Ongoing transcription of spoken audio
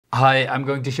Hi, I'm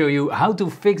going to show you how to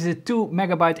fix the 2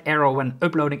 MB error when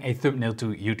uploading a thumbnail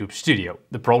to YouTube Studio.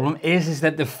 The problem is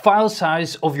that the file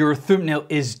size of your thumbnail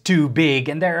is too big,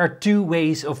 and there are two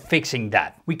ways of fixing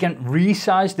that. We can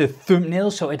resize the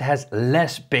thumbnail so it has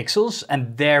less pixels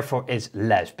and therefore is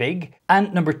less big.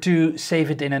 And number two, save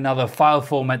it in another file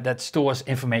format that stores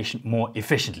information more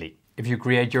efficiently. If you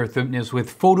create your thumbnails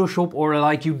with Photoshop or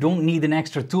like, you don't need an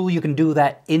extra tool, you can do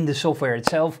that in the software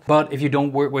itself. But if you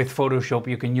don't work with Photoshop,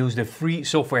 you can use the free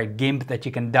software Gimp that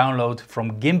you can download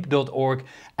from gimp.org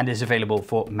and is available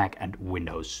for Mac and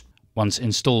Windows. Once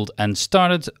installed and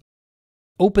started,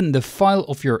 open the file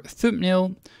of your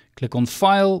thumbnail, click on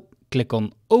File, click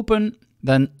on Open,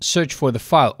 then search for the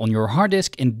file on your hard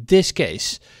disk. In this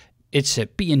case, it's a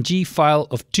PNG file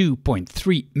of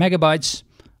 2.3 megabytes.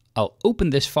 I'll open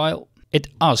this file. It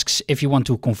asks if you want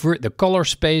to convert the color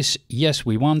space. Yes,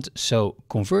 we want, so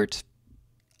convert.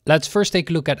 Let's first take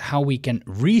a look at how we can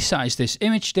resize this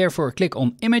image. Therefore, click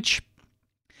on Image,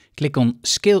 click on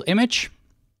Scale Image.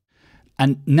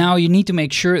 And now you need to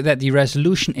make sure that the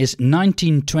resolution is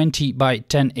 1920 by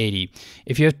 1080.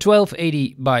 If you have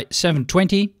 1280 by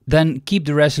 720, then keep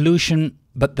the resolution,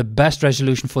 but the best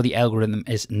resolution for the algorithm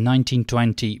is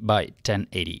 1920 by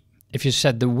 1080. If you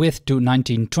set the width to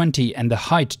 1920 and the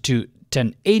height to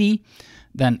 1080,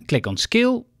 then click on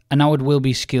Scale, and now it will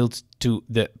be scaled to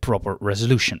the proper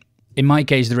resolution. In my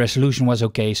case, the resolution was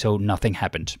okay, so nothing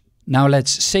happened. Now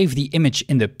let's save the image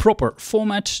in the proper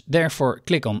format. Therefore,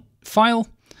 click on File,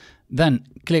 then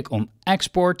click on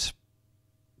Export.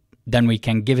 Then we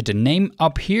can give it a name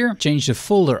up here, change the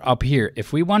folder up here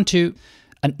if we want to.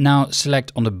 And now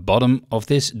select on the bottom of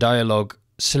this dialog,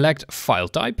 select File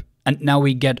Type. And now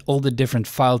we get all the different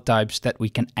file types that we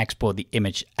can export the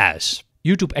image as.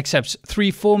 YouTube accepts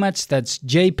three formats, that's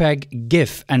JPEG,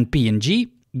 GIF and PNG.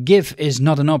 GIF is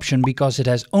not an option because it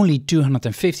has only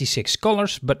 256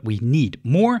 colors, but we need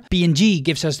more. PNG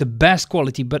gives us the best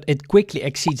quality, but it quickly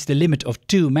exceeds the limit of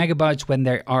 2 megabytes when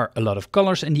there are a lot of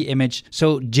colors in the image.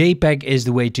 So JPEG is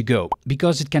the way to go,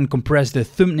 because it can compress the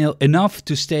thumbnail enough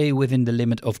to stay within the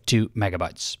limit of 2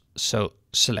 megabytes. So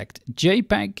select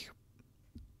JPEG.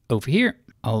 Over here,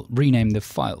 I'll rename the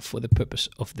file for the purpose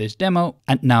of this demo,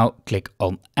 and now click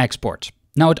on Export.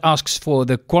 Now it asks for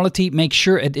the quality. Make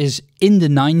sure it is in the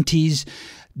 90s.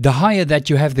 The higher that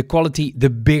you have the quality, the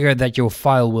bigger that your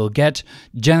file will get.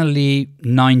 Generally,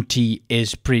 90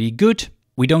 is pretty good.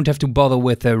 We don't have to bother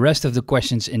with the rest of the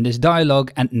questions in this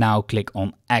dialog, and now click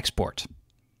on Export.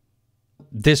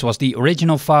 This was the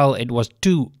original file. It was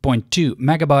 2.2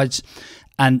 megabytes.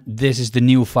 And this is the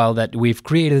new file that we've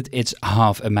created. It's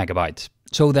 0.5 megabyte.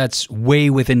 So that's way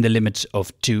within the limits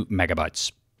of 2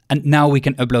 megabytes. And now we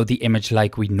can upload the image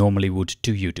like we normally would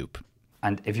to YouTube.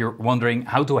 And if you're wondering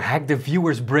how to hack the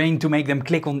viewer's brain to make them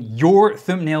click on your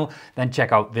thumbnail, then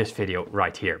check out this video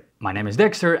right here. My name is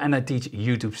Dexter and I teach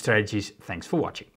YouTube strategies. Thanks for watching.